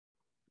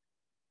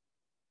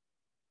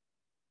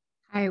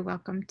Hi,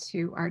 welcome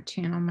to our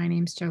channel. My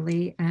name's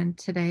Jolie, and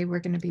today we're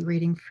going to be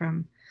reading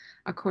from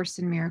A Course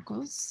in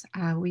Miracles.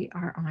 We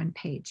are on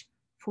page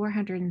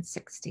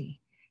 460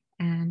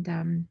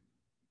 and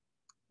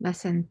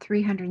lesson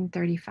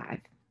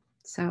 335.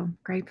 So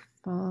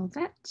grateful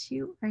that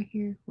you are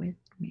here with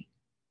me.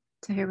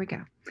 So here we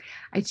go.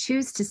 I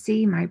choose to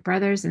see my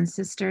brothers and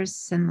sisters'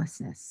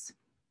 sinlessness.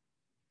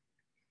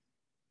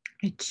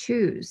 I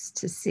choose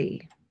to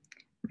see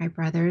my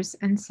brothers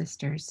and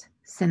sisters'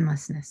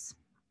 sinlessness.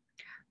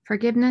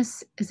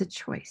 Forgiveness is a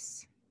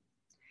choice.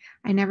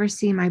 I never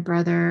see my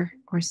brother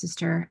or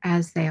sister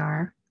as they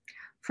are,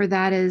 for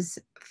that is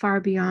far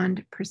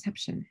beyond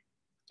perception.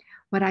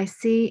 What I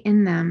see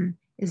in them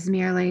is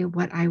merely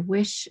what I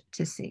wish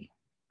to see,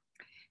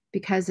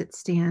 because it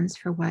stands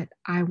for what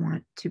I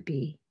want to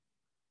be,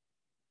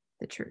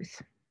 the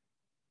truth.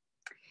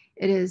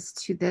 It is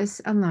to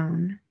this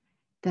alone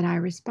that I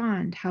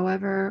respond,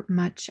 however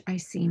much I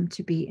seem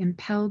to be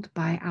impelled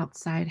by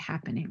outside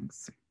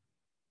happenings.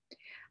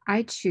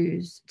 I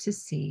choose to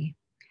see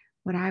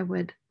what I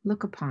would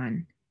look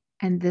upon,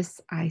 and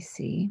this I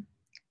see,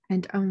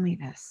 and only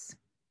this.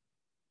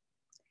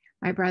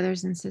 My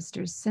brothers and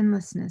sisters'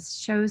 sinlessness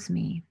shows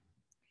me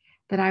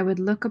that I would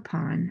look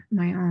upon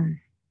my own,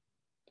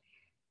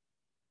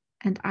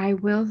 and I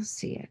will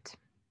see it,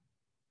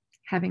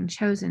 having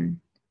chosen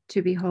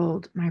to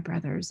behold my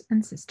brothers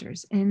and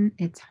sisters in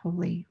its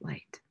holy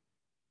light.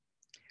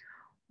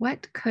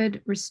 What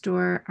could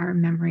restore our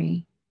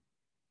memory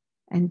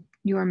and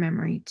your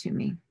memory to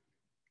me,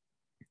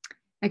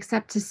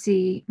 except to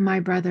see my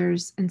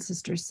brothers and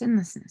sisters'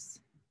 sinlessness?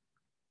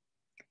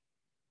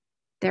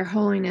 Their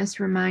holiness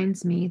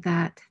reminds me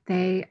that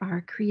they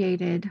are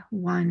created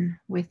one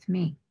with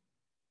me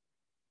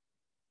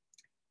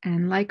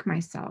and like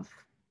myself.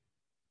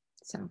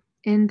 So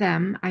in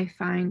them, I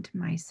find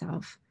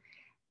myself,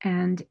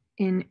 and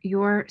in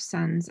your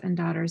sons and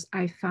daughters,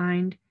 I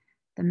find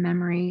the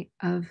memory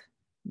of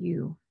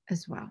you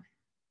as well.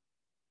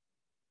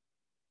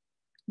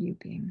 You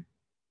being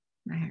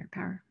my higher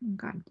power and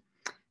God.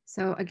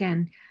 So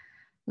again,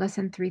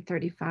 lesson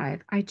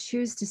 335. I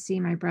choose to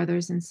see my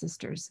brothers and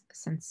sisters'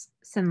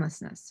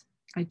 sinlessness.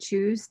 I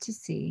choose to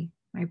see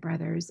my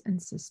brothers and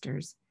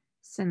sisters'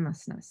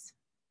 sinlessness.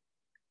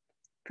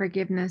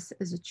 Forgiveness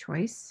is a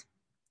choice.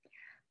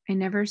 I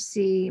never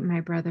see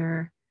my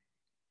brother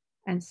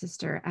and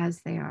sister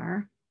as they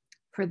are,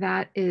 for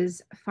that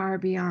is far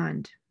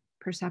beyond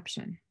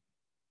perception.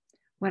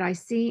 What I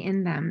see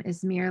in them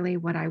is merely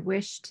what I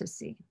wish to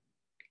see,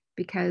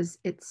 because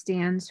it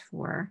stands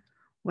for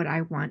what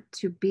I want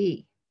to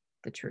be,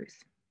 the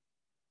truth.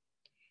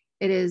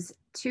 It is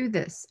to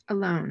this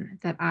alone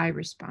that I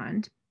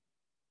respond,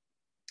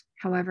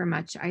 however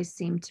much I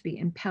seem to be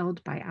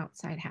impelled by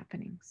outside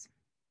happenings.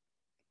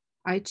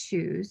 I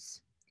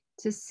choose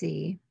to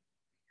see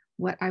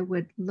what I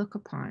would look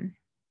upon,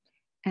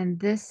 and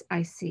this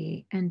I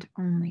see, and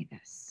only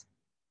this.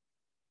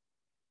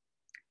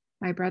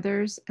 My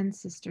brothers and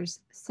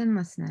sisters'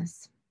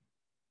 sinlessness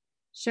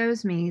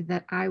shows me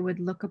that I would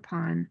look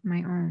upon my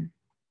own,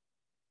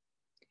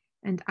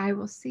 and I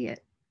will see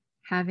it,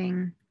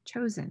 having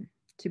chosen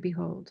to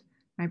behold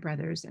my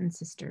brothers and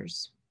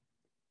sisters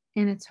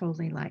in its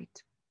holy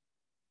light.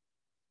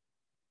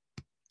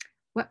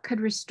 What could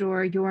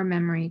restore your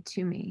memory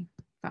to me,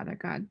 Father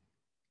God,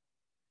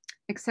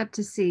 except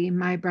to see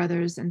my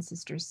brothers and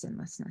sisters'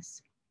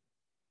 sinlessness?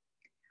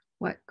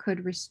 What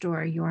could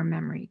restore your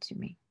memory to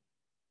me?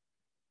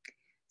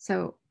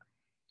 So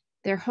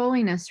their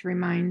holiness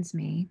reminds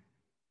me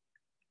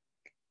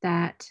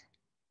that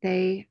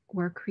they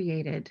were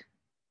created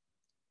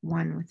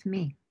one with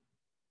me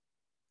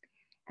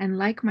and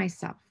like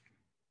myself.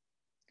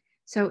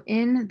 So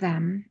in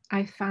them,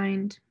 I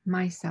find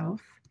myself,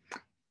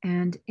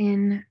 and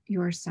in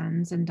your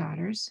sons and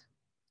daughters,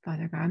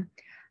 Father God,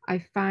 I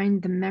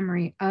find the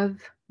memory of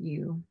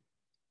you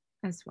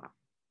as well.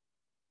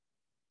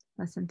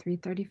 Lesson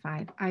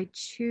 335. I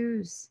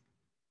choose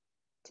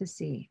to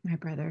see my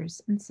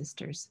brothers and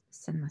sisters'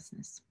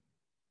 sinlessness.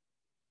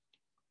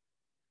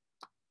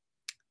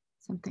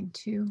 Something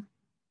to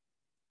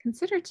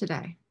consider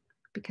today,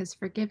 because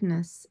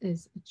forgiveness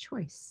is a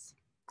choice.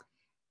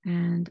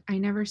 And I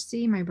never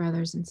see my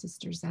brothers and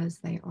sisters as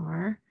they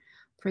are,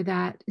 for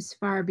that is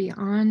far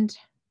beyond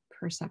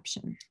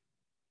perception.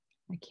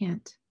 I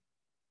can't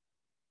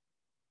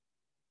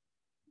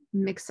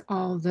mix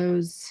all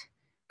those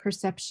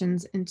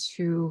perceptions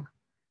into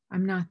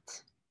I'm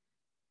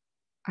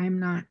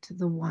not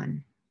the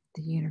one,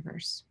 the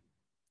universe.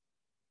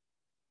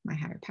 My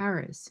higher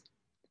power is.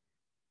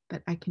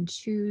 But I can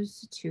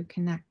choose to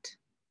connect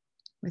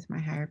with my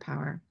higher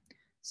power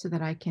so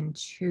that I can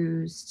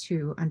choose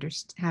to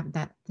have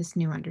this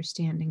new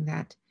understanding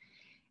that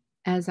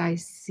as I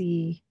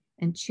see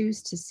and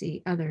choose to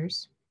see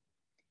others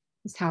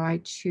is how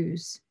I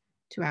choose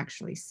to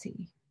actually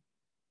see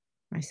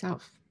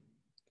myself.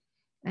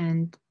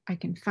 And I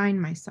can find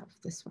myself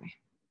this way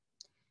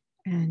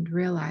and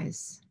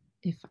realize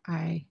if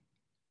I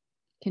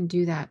can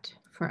do that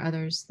for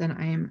others, then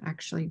I am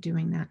actually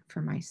doing that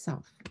for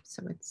myself.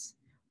 So it's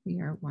We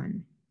are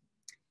one.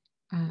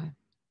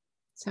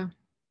 So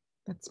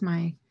that's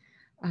my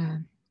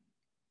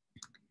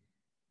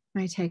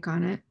my take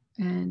on it.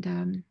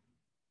 And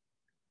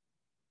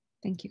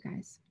thank you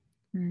guys.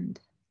 And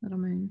Little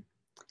Moon,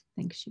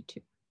 thanks you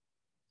too.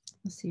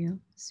 We'll see you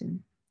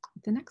soon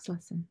with the next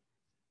lesson.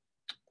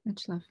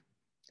 Much love.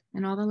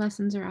 And all the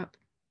lessons are up.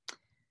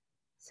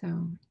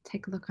 So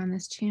take a look on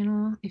this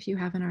channel. If you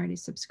haven't already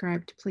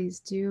subscribed, please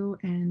do,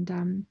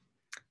 and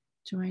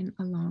join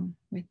along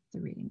with the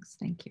readings.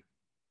 Thank you.